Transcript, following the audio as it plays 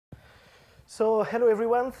So hello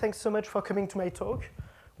everyone, thanks so much for coming to my talk.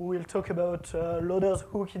 We will talk about loaders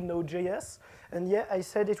hook in Node.js. And yeah, I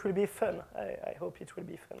said it will be fun. I hope it will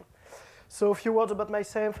be fun. So a few words about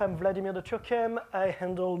myself. I'm Vladimir de Turckheim. I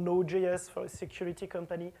handle Node.js for a security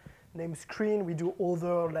company named Sqreen. We do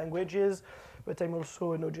other languages, but I'm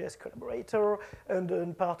also a Node.js collaborator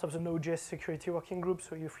and part of the Node.js security working group.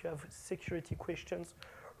 So if you have security questions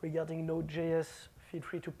regarding Node.js, feel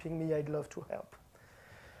free to ping me. I'd love to help.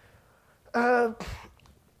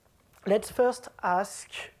 Let's first ask,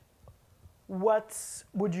 what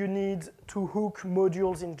would you need to hook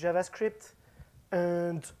modules in JavaScript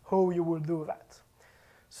and how you will do that?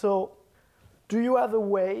 So do you have a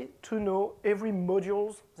way to know every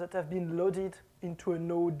modules that have been loaded into a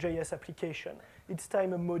Node.js application? Each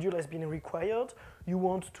time a module has been required, you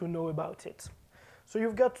want to know about it. So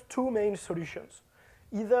you've got two main solutions.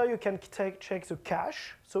 Either you can check the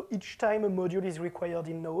cache, so each time a module is required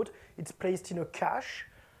in Node, it's placed in a cache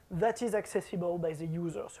that is accessible by the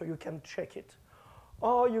user, so you can check it.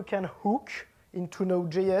 Or you can hook into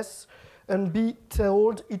Node.js and be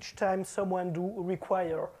told each time someone do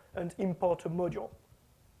require and import a module.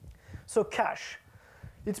 So cache,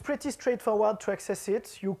 it's pretty straightforward to access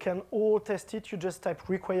it. You can all test it. You just type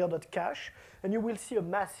require.cache, and you will see a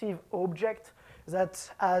massive object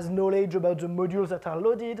that has knowledge about the modules that are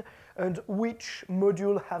loaded and which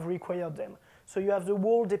module have required them. So you have the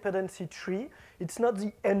whole dependency tree. It's not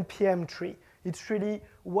the NPM tree. It's really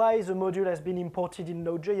why the module has been imported in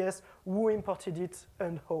Node.js, who imported it,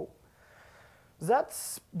 and how.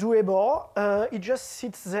 That's doable. It just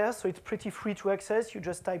sits there, so it's pretty free to access. You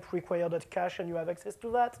just type require.cache and you have access to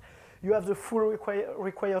that. You have the full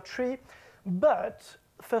required tree, but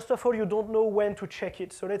first of all, you don't know when to check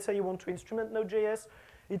it. So let's say you want to instrument Node.js.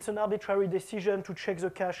 It's an arbitrary decision to check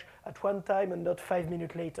the cache at one time and not 5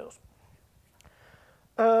 minutes later.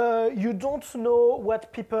 You don't know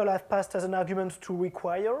what people have passed as an argument to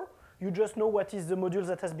require. You just know what is the module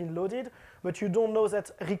that has been loaded, but you don't know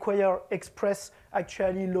that require express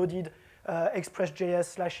actually loaded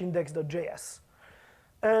express.js/index.js.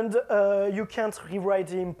 And you can't rewrite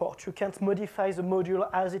the import. You can't modify the module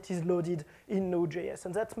as it is loaded in Node.js.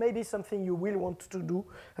 And that's maybe something you will want to do,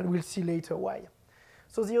 and we'll see later why.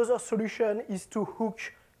 So the other solution is to hook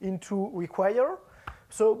into require.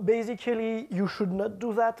 So basically, you should not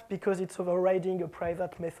do that because it's overriding a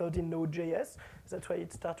private method in Node.js. That's why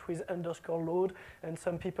it starts with _load, and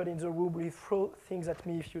some people in the room will throw things at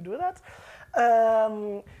me if you do that.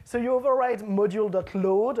 So you override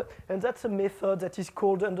module.load, and that's a method that is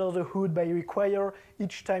called under the hood by require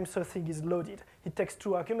each time something is loaded. It takes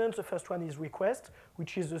two arguments. The first one is request,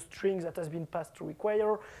 which is the string that has been passed to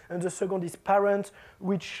require, and the second is parent,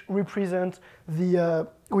 which represents the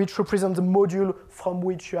module from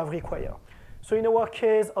which you have require. So in our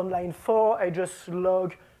case, on line 4, I just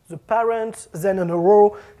log the parent, then an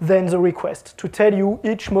arrow, then the request to tell you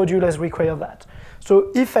each module has required that. So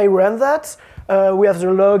if I run that, we have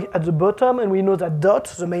the log at the bottom, and we know that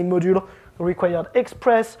dot, the main module, required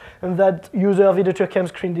express, and that user Vladimir de Turckheim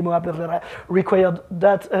screen demo app, blah, blah, blah, required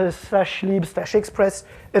that /lib/express,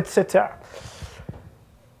 etc.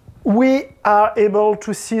 We are able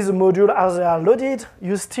to see the module as they are loaded.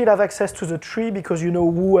 You still have access to the tree because you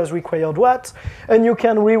know who has required what, and you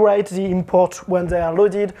can rewrite the import when they are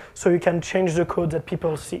loaded, so you can change the code that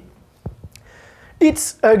people see.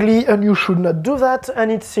 It's ugly, and you should not do that,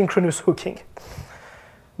 and it's synchronous hooking.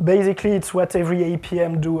 Basically, it's what every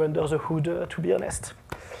APM do under the hood, to be honest.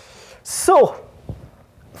 So,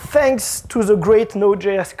 thanks to the great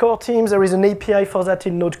Node.js core teams, there is an API for that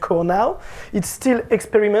in Node Core now. It's still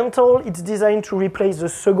experimental. It's designed to replace the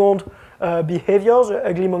second behavior, the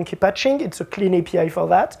ugly monkey patching. It's a clean API for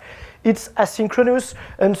that. It's asynchronous,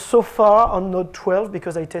 and so far on Node 12,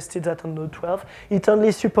 because I tested that on Node 12, it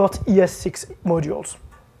only supports ES6 modules.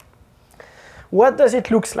 What does it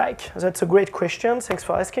look like? That's a great question. Thanks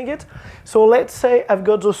for asking it. So let's say I've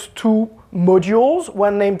got those two modules,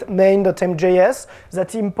 one named main.mjs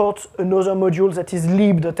that imports another module that is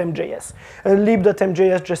lib.mjs. And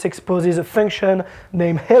lib.mjs just exposes a function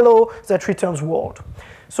named hello that returns world.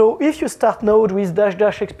 So if you start Node with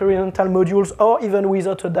 -- experimental modules, or even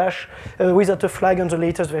without a dash, without a flag on the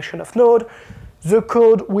latest version of Node, the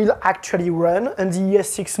code will actually run, and the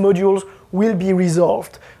ES6 modules will be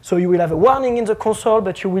resolved. So you will have a warning in the console,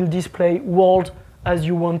 but you will display world as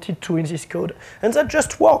you want it to in this code. And that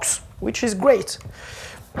just works, which is great.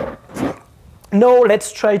 Now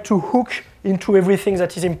let's try to hook into everything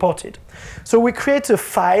that is imported. So we create a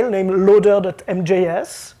file named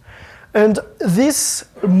loader.mjs, And this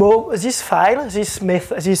file,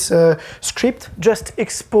 this script, just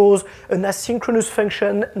expose an asynchronous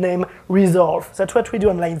function named resolve. That's what we do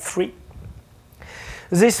on line 3.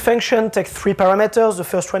 This function takes 3 parameters. The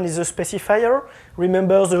first one is the specifier.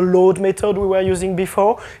 Remember the load method we were using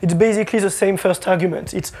before? It's basically the same first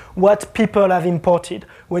argument. It's what people have imported.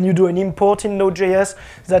 When you do an import in Node.js,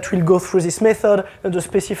 that will go through this method and the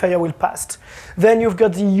specifier will pass. Then you've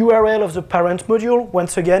got the URL of the parent module.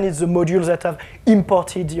 Once again, it's the modules that have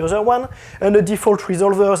imported the other one. And a default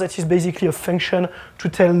resolver that is basically a function to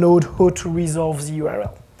tell Node how to resolve the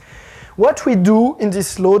URL. What we do in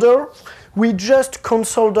this loader, we just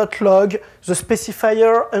console.log the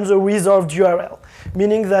specifier and the resolved URL,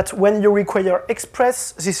 meaning that when you require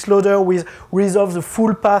express, this loader will resolve the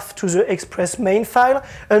full path to the express main file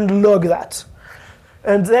and log that.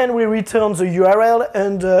 And then we return the URL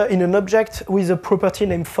and in an object with a property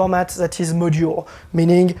named format that is module,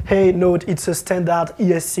 meaning, hey, Node, it's a standard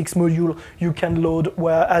ES6 module you can load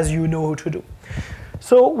as you know how to do.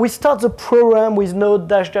 So we start the program with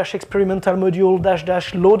node experimental module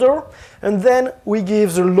loader, and then we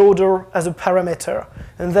give the loader as a parameter,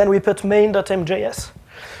 and then we put main.mjs.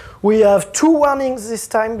 We have 2 warnings this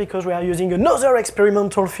time because we are using another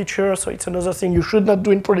experimental feature, so it's another thing you should not do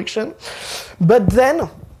in production. But then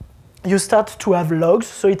you start to have logs,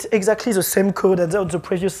 so it's exactly the same code as on the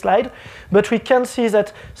previous slide, but we can see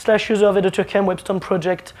that /user Vladimir de Turckheim WebStorm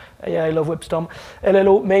project, yeah, I love WebStorm,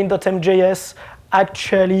 LLO main.mjs,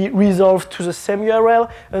 actually resolved to the same URL,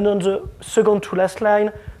 and on the second to last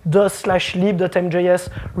line, does/lib.mjs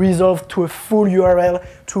resolved to a full URL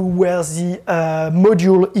to where the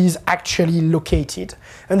module is actually located.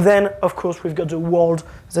 And then, of course, we've got the world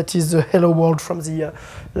that is the hello world from the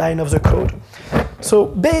line of the code. So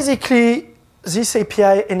basically, this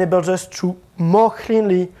API enables us to more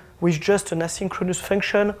cleanly, with just an asynchronous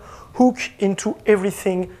function, hook into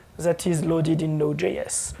everything that is loaded in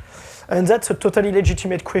Node.js. And that's a totally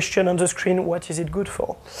legitimate question on the screen. What is it good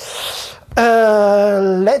for?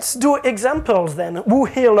 Let's do examples then. Who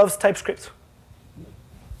here loves TypeScript?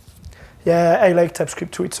 Yeah, I like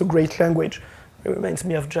TypeScript too. It's a great language. It reminds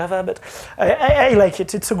me of Java, but I like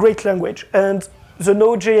it. It's a great language. And the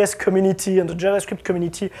Node.js community and the JavaScript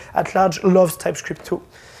community at large loves TypeScript too.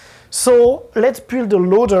 So let's build a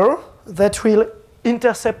loader that will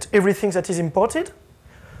intercept everything that is imported,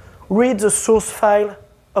 read the source file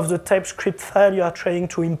of the TypeScript file you are trying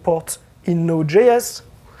to import in Node.js,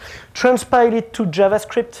 transpile it to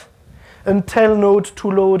JavaScript, and tell Node to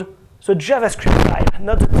load the JavaScript file,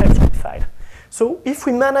 not the TypeScript file. So if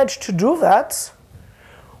we manage to do that,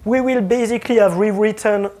 we will basically have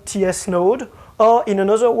rewritten TS Node, or in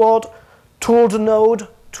another word, told Node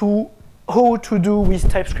to how to do with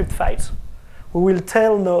TypeScript files. We will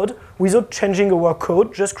tell Node, without changing our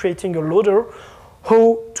code, just creating a loader,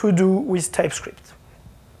 how to do with TypeScript.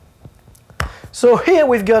 So here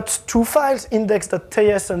we've got 2 files,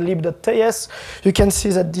 index.ts and lib.ts. You can see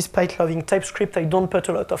that despite loving TypeScript, I don't put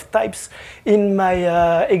a lot of types in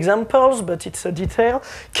my examples, but it's a detail.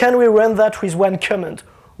 Can we run that with one command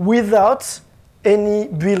without any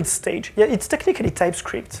build stage? Yeah, it's technically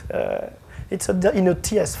TypeScript. It's in a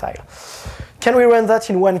TS file. Can we run that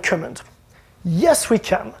in one command? Yes, we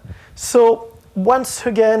can. So once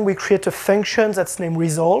again, we create a function that's named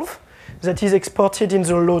resolve that is exported in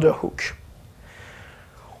the loader hook.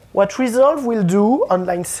 What resolve will do on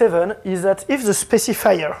line 7 is that if the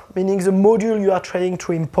specifier, meaning the module you are trying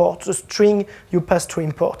to import, the string you pass to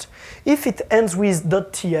import, if it ends with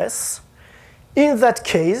 .ts, in that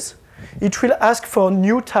case, it will ask for a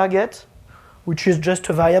new target, which is just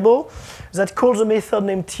a variable, that calls a method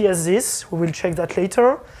named tsThis, we will check that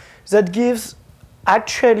later, that gives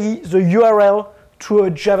actually the URL to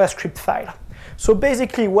a JavaScript file. So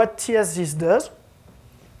basically what tsThis does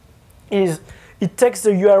is it takes the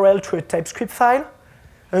URL to a TypeScript file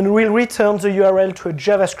and will return the URL to a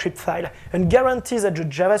JavaScript file and guarantees that the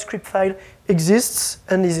JavaScript file exists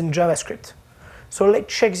and is in JavaScript. So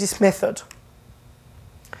let's check this method.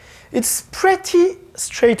 It's pretty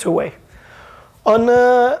straight away. On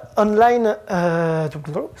line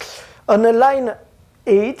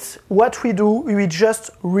 8, what we do, we just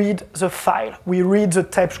read the file. We read the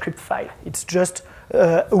TypeScript file. It's just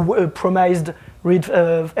a promised read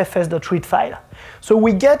fs.read file. So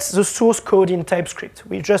we get the source code in TypeScript.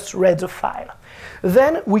 We just read the file.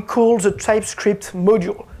 Then we call the TypeScript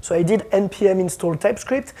module. So I did npm install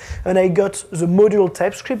TypeScript, and I got the module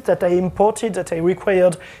TypeScript that I imported, that I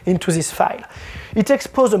required into this file. It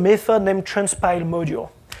exposed a method named transpile module.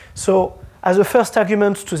 So as a first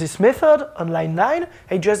argument to this method, on line 9,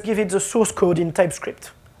 I just give it the source code in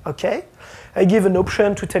TypeScript. Okay. I give an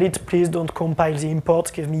option to tell it, please don't compile the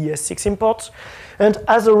imports, give me ES6 imports. And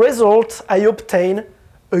as a result, I obtain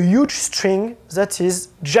a huge string that is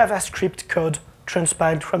JavaScript code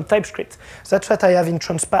transpiled from TypeScript. That's what I have in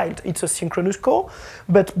transpiled. It's a synchronous call,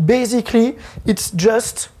 but basically it's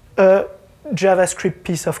just a JavaScript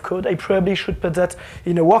piece of code. I probably should put that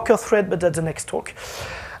in a worker thread, but that's the next talk.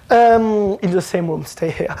 In the same room, stay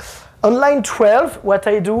here. On line 12, what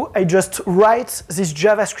I do, I just write this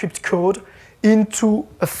JavaScript code into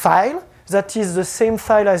a file that is the same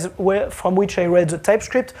file as from which I read the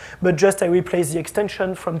TypeScript, but just I replace the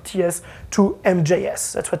extension from TS to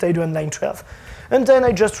MJS. That's what I do on line 12. And then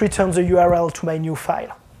I just return the URL to my new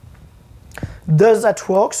file. Does that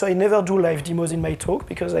work? So I never do live demos in my talk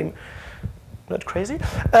because I'm not crazy.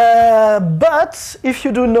 But if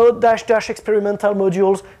you do node -- experimental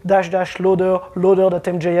modules --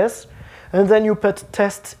 loader.mjs, and then you put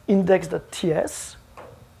test index.ts,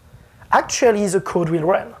 actually the code will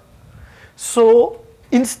run. So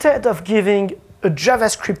instead of giving a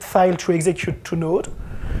JavaScript file to execute to Node,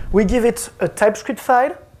 we give it a TypeScript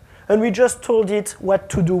file, and we just told it what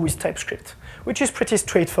to do with TypeScript, which is pretty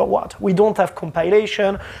straightforward. We don't have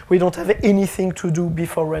compilation. We don't have anything to do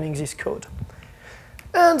before running this code.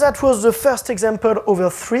 And that was the first example over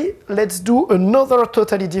 3. Let's do another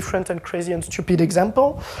totally different and crazy and stupid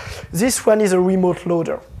example. This one is a remote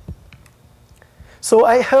loader. So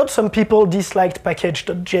I heard some people disliked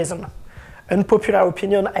package.json. Unpopular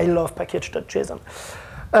opinion, I love package.json.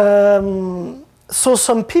 So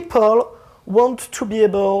some people want to be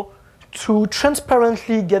able to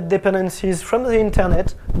transparently get dependencies from the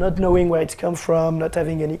internet, not knowing where it comes from, not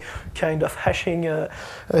having any kind of hashing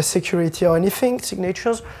security or anything,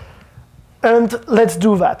 signatures. And let's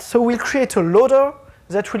do that. So we'll create a loader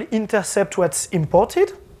that will intercept what's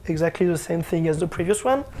imported, exactly the same thing as the previous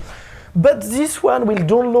one. But this one will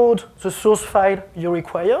download the source file you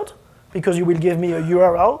required, because you will give me a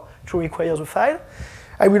URL to require the file.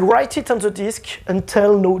 I will write it on the disk and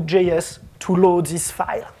tell Node.js to load this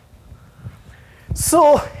file.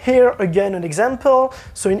 So here again an example.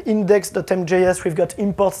 So in index.mjs we've got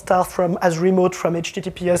import start from as remote from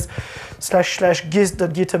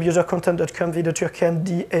https://gist.github-user-content.com v.turckheim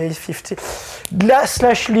da50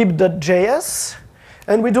 /lib.js,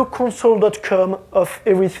 and we do console.com of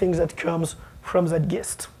everything that comes from that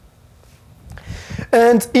gist.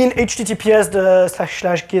 And in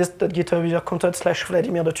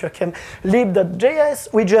https://gist.github-user-content/Vladimir de Turckheim lib.js,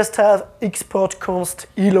 we just have export const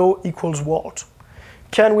hello equals world.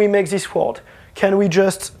 Can we make this world? Can we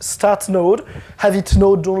just start Node, have it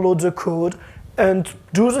Node download the code, and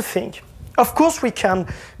do the thing? Of course we can,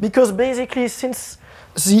 because basically since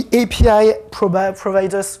the API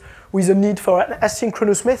provides us with a need for an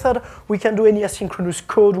asynchronous method, we can do any asynchronous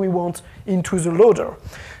code we want into the loader.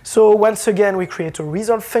 So once again, we create a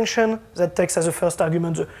resolve function that takes as a first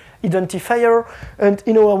argument the identifier. And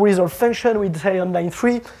in our resolve function, we say on line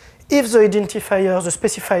 3, if the identifier, the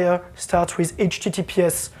specifier, starts with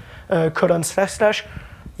https ://.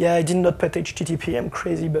 Yeah, I did not put HTTP. I'm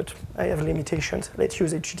crazy, but I have limitations. Let's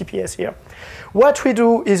use HTTPS here. What we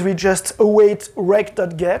do is we just await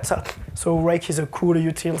rec.get. So rec is a cool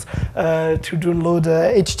utils to download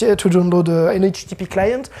an HTTP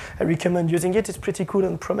client. I recommend using it. It's pretty cool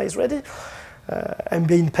and promise ready. I'm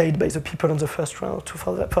being paid by the people on the first round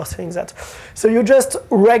for saying that. So you just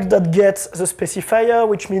rec.get the specifier,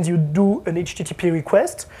 which means you do an HTTP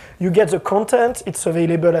request. You get the content. It's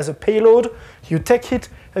available as a payload. You take it,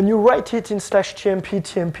 and you write it in /tmp.mjs.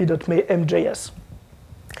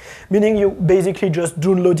 Meaning you basically just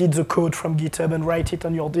downloaded the code from GitHub and write it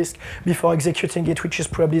on your disk before executing it, which is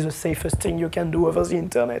probably the safest thing you can do over the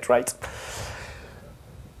internet, right?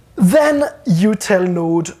 Then you tell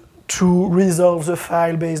Node to resolve the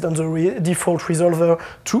file based on the default resolver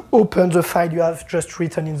to open the file you have just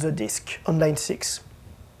written in the disk on line 6.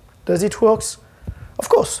 Does it work? Of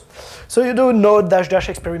course. So you do node --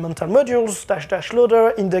 experimental modules --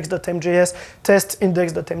 loader index.mjs test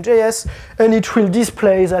index.mjs, and it will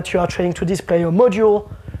display that you are trying to display a module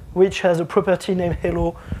which has a property named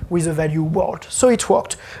hello with a value world. So it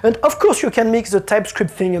worked. And of course, you can mix the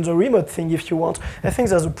TypeScript thing and the remote thing if you want. I think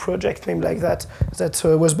there's a project name like that that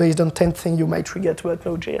was based on 10 things you might forget about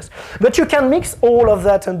Node.js. But you can mix all of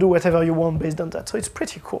that and do whatever you want based on that. So it's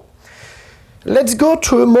pretty cool. Let's go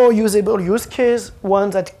to a more usable use case, one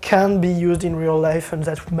that can be used in real life and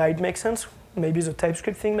that might make sense. Maybe the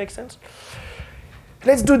TypeScript thing makes sense.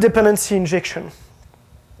 Let's do dependency injection.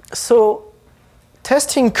 So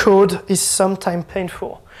testing code is sometimes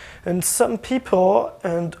painful. And some people,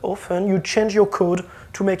 and often, you change your code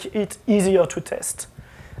to make it easier to test.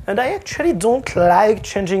 And I actually don't like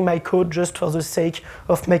changing my code just for the sake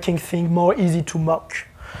of making things more easy to mock.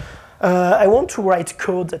 I want to write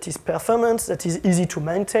code that is performant, that is easy to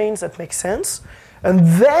maintain, that makes sense. And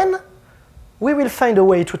then we will find a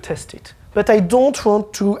way to test it. But I don't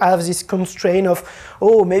want to have this constraint of,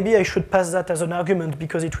 oh, maybe I should pass that as an argument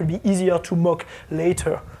because it will be easier to mock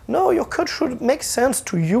later. No, your code should make sense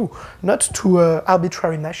to you, not to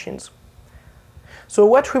arbitrary machines. So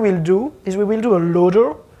what we will do is we will do a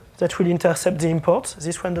loader that will intercept the imports.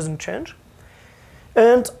 This one doesn't change.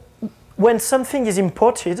 And when something is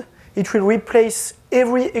imported, it will replace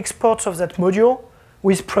every export of that module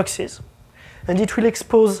with proxies. And it will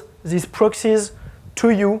expose these proxies to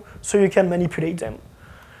you so you can manipulate them.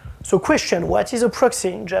 So question, what is a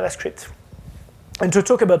proxy in JavaScript? And to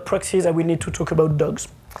talk about proxies, I will need to talk about dogs.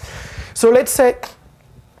 So let's say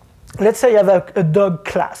I have a dog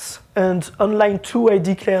class, and on line 2 I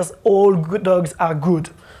declare all good dogs are good,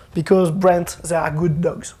 because Brent, they are good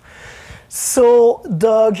dogs. So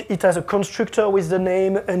dog, it has a constructor with the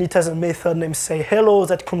name, and it has a method named say hello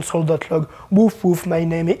that console.log, woof woof, my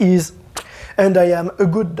name is, and I am a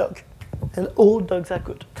good dog. And all dogs are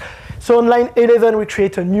good. So on line 11, we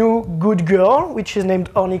create a new good girl, which is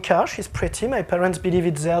named Ornica. She's pretty. My parents believe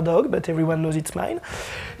it's their dog, but everyone knows it's mine.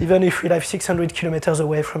 Even if we live 600 kilometers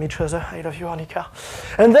away from each other, I love you, Ornica.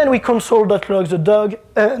 And then we console.log the dog,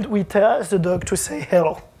 and we tell the dog to say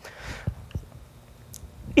hello.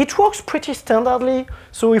 It works pretty standardly.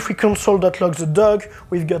 So if we console.log the dog,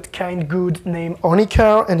 we've got kind good name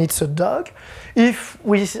Ornica, and it's a dog. If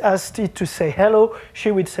we asked it to say hello, she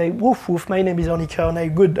would say, woof woof, my name is Ornica, and I'm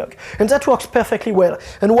a good dog. And that works perfectly well.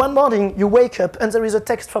 And one morning, you wake up, and there is a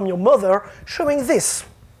text from your mother showing this.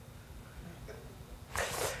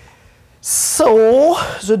 So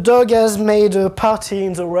the dog has made a party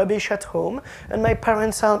in the rubbish at home, and my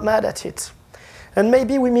parents are mad at it. And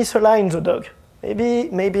maybe we misalign the dog. Maybe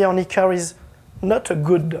Ornica is not a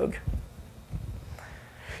good dog.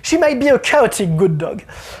 She might be a chaotic good dog.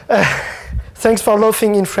 Thanks for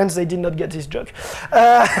laughing. In France, they did not get this joke.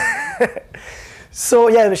 So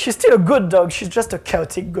yeah, she's still a good dog. She's just a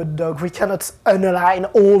chaotic good dog. We cannot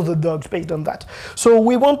unalign all the dogs based on that. So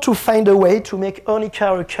we want to find a way to make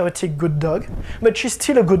Ornica a chaotic good dog, but she's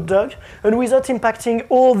still a good dog, and without impacting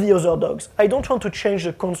all the other dogs. I don't want to change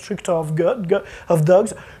the constructor of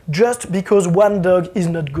dogs just because one dog is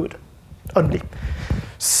not good only.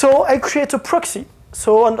 So I create a proxy.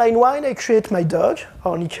 So on line 1, I create my dog,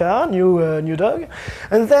 Ornica, new dog,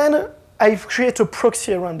 and then I create a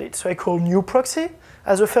proxy around it. So I call new proxy.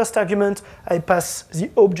 As a first argument, I pass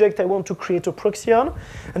the object I want to create a proxy on,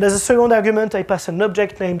 and as a second argument, I pass an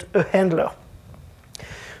object named a handler.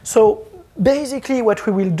 So basically, what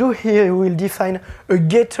we will do here, we will define a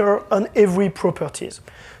getter on every properties.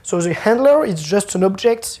 So the handler is just an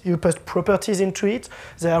object. You put properties into it.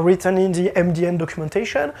 They are written in the MDN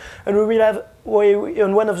documentation. And we will have,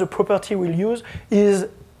 and one of the property we'll use is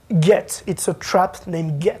get. It's a trap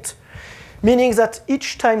named get. Meaning that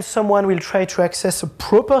each time someone will try to access a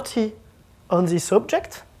property on this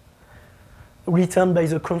object, returned by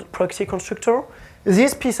the proxy constructor,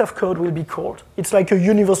 this piece of code will be called. It's like a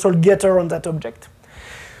universal getter on that object.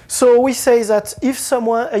 So we say that if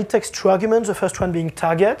it takes two arguments, the first one being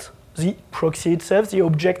target, the proxy itself, the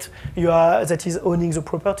object that is owning the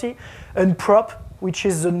property, and prop, which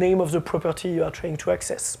is the name of the property you are trying to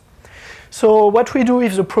access. So what we do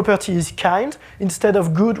if the property is kind, instead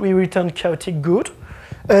of good, we return chaotic good.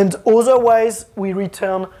 And otherwise, we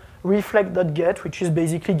return reflect.get, which is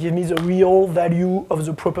basically give me the real value of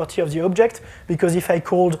the property of the object, because if I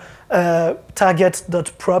called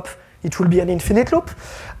target.prop, it will be an infinite loop.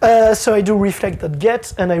 So I do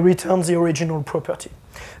reflect.get, and I return the original property.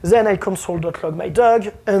 Then I console.log my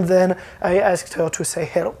dog, and then I asked her to say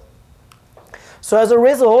hello. So as a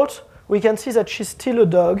result, we can see that she's still a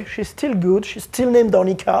dog, she's still good, she's still named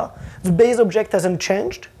Ornica. The base object hasn't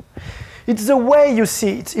changed. It's the way you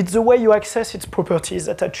see it, it's the way you access its properties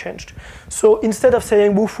that have changed. So instead of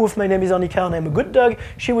saying, woof woof, my name is Ornica and I'm a good dog,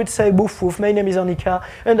 she would say, woof woof, my name is Ornica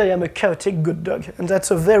and I am a chaotic good dog. And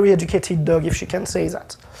that's a very educated dog if she can say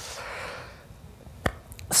that.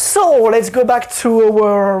 So let's go back to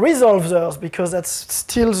our resolvers, because that's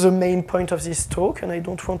still the main point of this talk, and I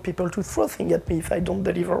don't want people to throw things at me if I don't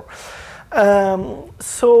deliver.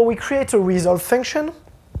 So we create a resolve function,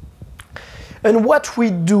 and what we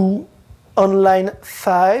do on line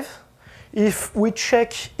 5, if we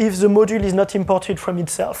check if the module is not imported from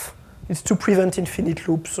itself. It's to prevent infinite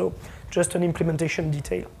loops, so just an implementation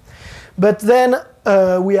detail. But then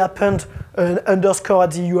we append an underscore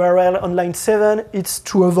at the URL on line 7. It's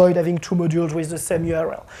to avoid having two modules with the same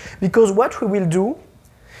URL. Because what we will do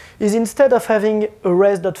is instead of having a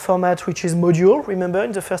res.format, which is module, remember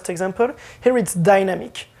in the first example, here it's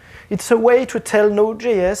dynamic. It's a way to tell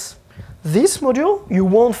Node.js, this module you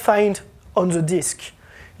won't find on the disk.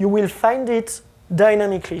 You will find it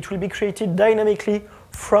dynamically. It will be created dynamically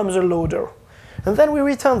from the loader. And then we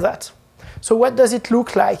return that. So what does it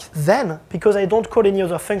look like then? Because I don't call any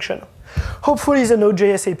other function. Hopefully the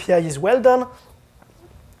Node.js API is well done.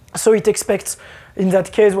 So it expects, in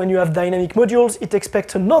that case, when you have dynamic modules, it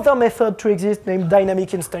expects another method to exist named dynamic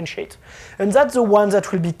instantiate. And that's the one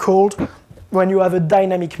that will be called when you have a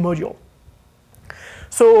dynamic module.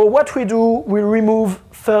 So what we do, we remove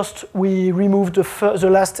the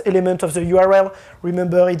last element of the URL.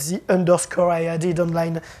 Remember, it's the underscore I added on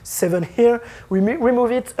line 7 here. We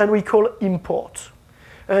remove it, and we call import.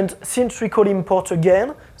 And since we call import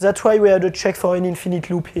again, that's why we had a check for an infinite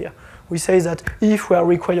loop here. We say that if we are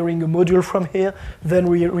requiring a module from here, then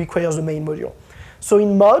we require the main module. So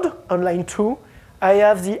in mod, on line 2, I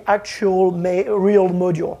have the actual real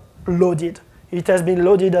module loaded. It has been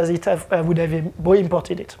loaded as I would have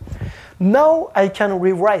imported it. Now I can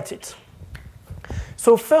rewrite it.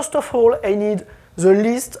 So first of all, I need the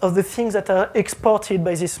list of the things that are exported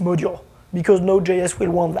by this module, because Node.js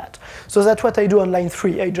will want that. So that's what I do on line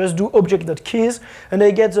 3. I just do object.keys, and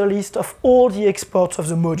I get the list of all the exports of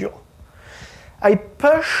the module. I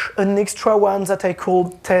push an extra one that I call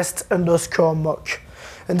test_mock.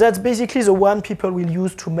 And that's basically the one people will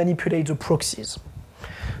use to manipulate the proxies.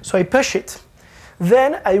 So I push it.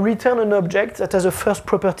 Then I return an object that has a first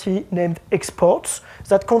property named exports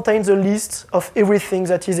that contains a list of everything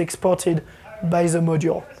that is exported by the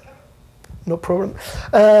module. No problem.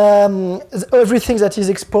 Everything that is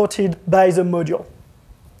exported by the module.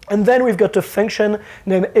 And then we've got a function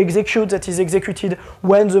named execute that is executed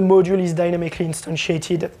when the module is dynamically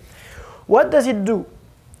instantiated. What does it do?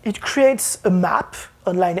 It creates a map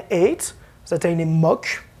on line 8 that I name mock.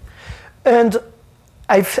 And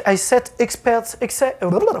I set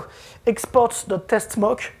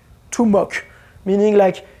exports.testmock to mock, meaning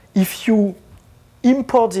like if you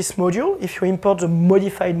import this module, if you import the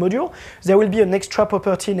modified module, there will be an extra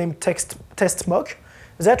property named testmock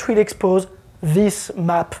that will expose this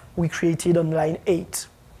map we created on line 8.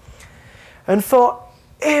 And for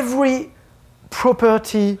every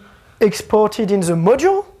property exported in the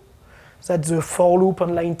module, that's the for loop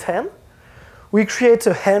on line 10, we create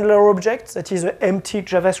a handler object that is an empty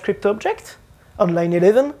JavaScript object on line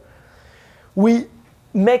 11. We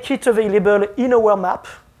make it available in our map,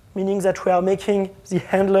 meaning that we are making the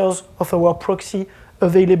handlers of our proxy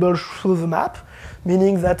available through the map,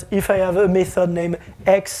 meaning that if I have a method named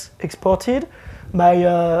x exported,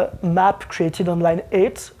 my map created on line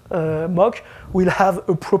 8, mock, will have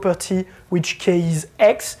a property which k is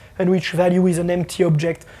x and which value is an empty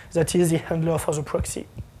object that is the handler for the proxy.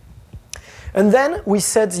 And then we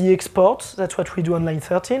set the exports, that's what we do on line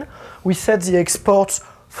 13. We set the exports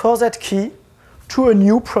for that key to a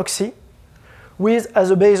new proxy with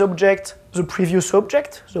as a base object the previous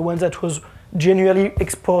object, the one that was genuinely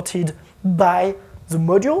exported by the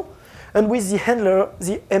module, and with the handler,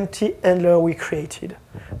 the empty handler we created.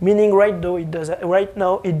 Meaning right now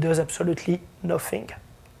it does absolutely nothing.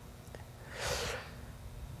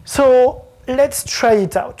 So let's try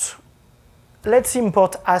it out. Let's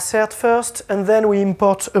import assert first, and then we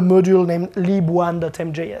import a module named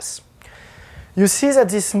lib1.mjs. You see that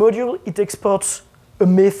this module, it exports a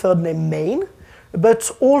method named main,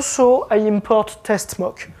 but also I import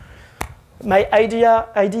testmock. My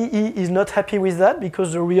IDE is not happy with that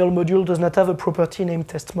because the real module does not have a property named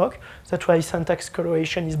testmock. That's why syntax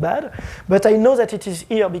coloration is bad. But I know that it is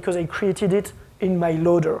here because I created it in my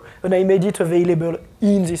loader, and I made it available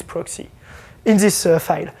in this proxy, in this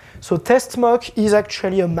file. So testmock is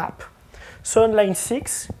actually a map. So on line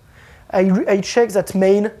 6, I check that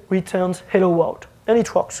main returns hello world, and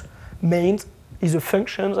it works. Main is a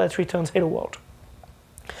function that returns hello world.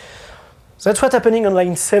 That's what's happening on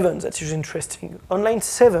line 7 that is interesting. On line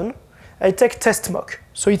 7, I take testmock,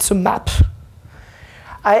 so it's a map.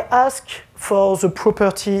 I ask for the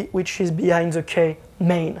property which is behind the k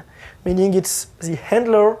main, meaning it's the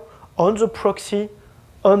handler on the proxy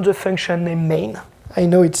on the function named main. I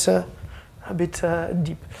know it's a bit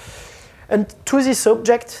deep. And to this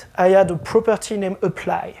object, I add a property named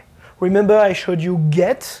apply. Remember I showed you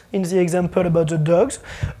get in the example about the dogs.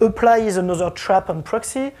 Apply is another trap on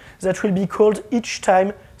proxy that will be called each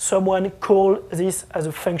time someone calls this as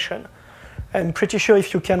a function. I'm pretty sure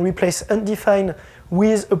if you can replace undefined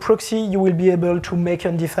with a proxy, you will be able to make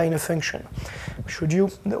undefined a function. Should you?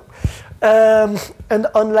 No. And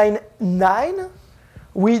on line 9,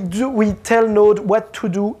 we tell Node what to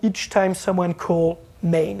do each time someone calls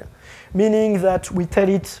main, meaning that we tell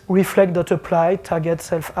it reflect.apply target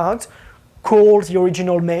self-args, call the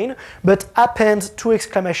original main, but append 2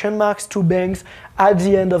 exclamation marks, 2 bangs at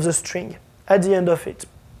the end of the string, at the end of it.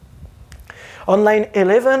 On line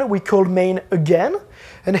 11, we call main again,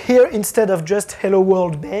 and here instead of just hello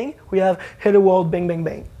world bang, we have hello world bang bang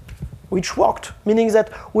bang, which worked, meaning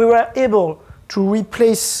that we were able to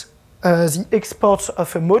replace the exports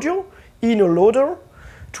of a module in a loader,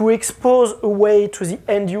 to expose a way to the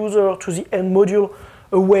end user, to the end module,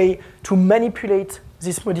 a way to manipulate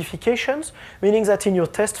these modifications, meaning that in your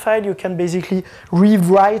test file you can basically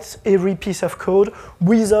rewrite every piece of code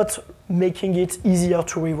without making it easier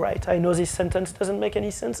to rewrite. I know this sentence doesn't make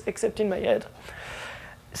any sense except in my head.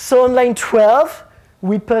 So on line 12,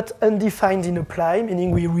 we put undefined in apply, meaning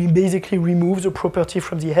we basically remove the property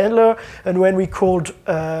from the handler, and when we called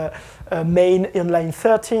main in line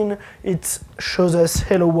 13, it shows us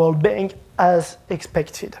hello world bang as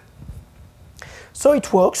expected. So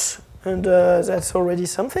it works, and that's already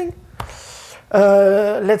something.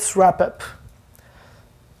 Let's wrap up.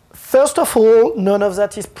 First of all, none of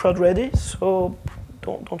that is prod ready, so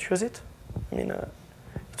don't use it. I mean,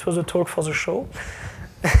 it was a talk for the show.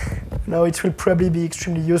 Now it will probably be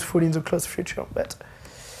extremely useful in the close future. But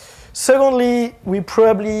secondly, we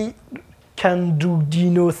probably can do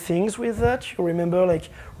Dino things with that. You remember, like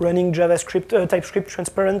running JavaScript, TypeScript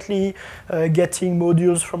transparently, getting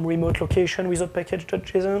modules from remote location without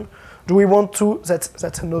package.json. Do we want to?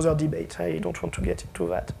 That's another debate. I don't want to get into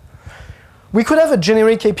that. We could have a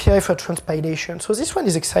generic API for transpilation. So this one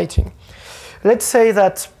is exciting. Let's say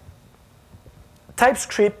that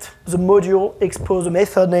TypeScript, the module, exposes a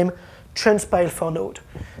method name transpile for Node.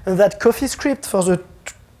 And that CoffeeScript, for the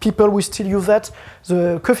people who still use that,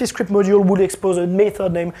 the CoffeeScript module will expose a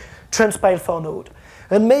method name transpile for Node.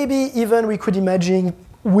 And maybe even we could imagine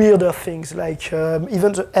weirder things, like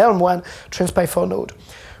even the Helm one, transpile for Node.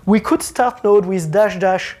 We could start Node with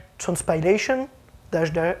 -- transpilation, or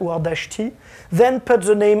 -t, then put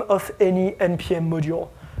the name of any npm module.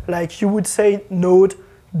 Like you would say node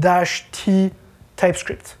 -t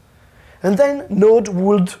TypeScript. And then Node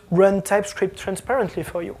would run TypeScript transparently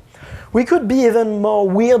for you. We could be even more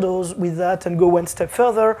weirdos with that and go one step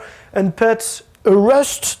further and put a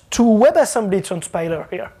Rust to WebAssembly transpiler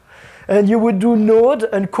here. And you would do Node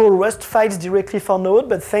and call Rust files directly for Node,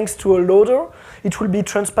 but thanks to a loader, it will be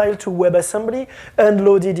transpiled to WebAssembly and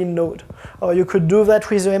loaded in Node. Or you could do that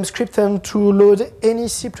with the mscript and to load any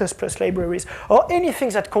C++ libraries, or anything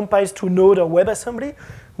that compiles to Node or WebAssembly,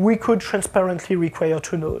 we could transparently require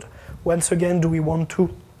to Node. Once again, do we want to?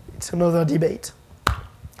 It's another debate.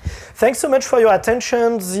 Thanks so much for your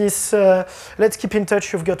attention. Let's keep in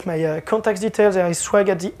touch. You've got my contact details. There is swag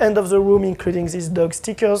at the end of the room, including these dog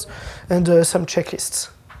stickers and some checklists.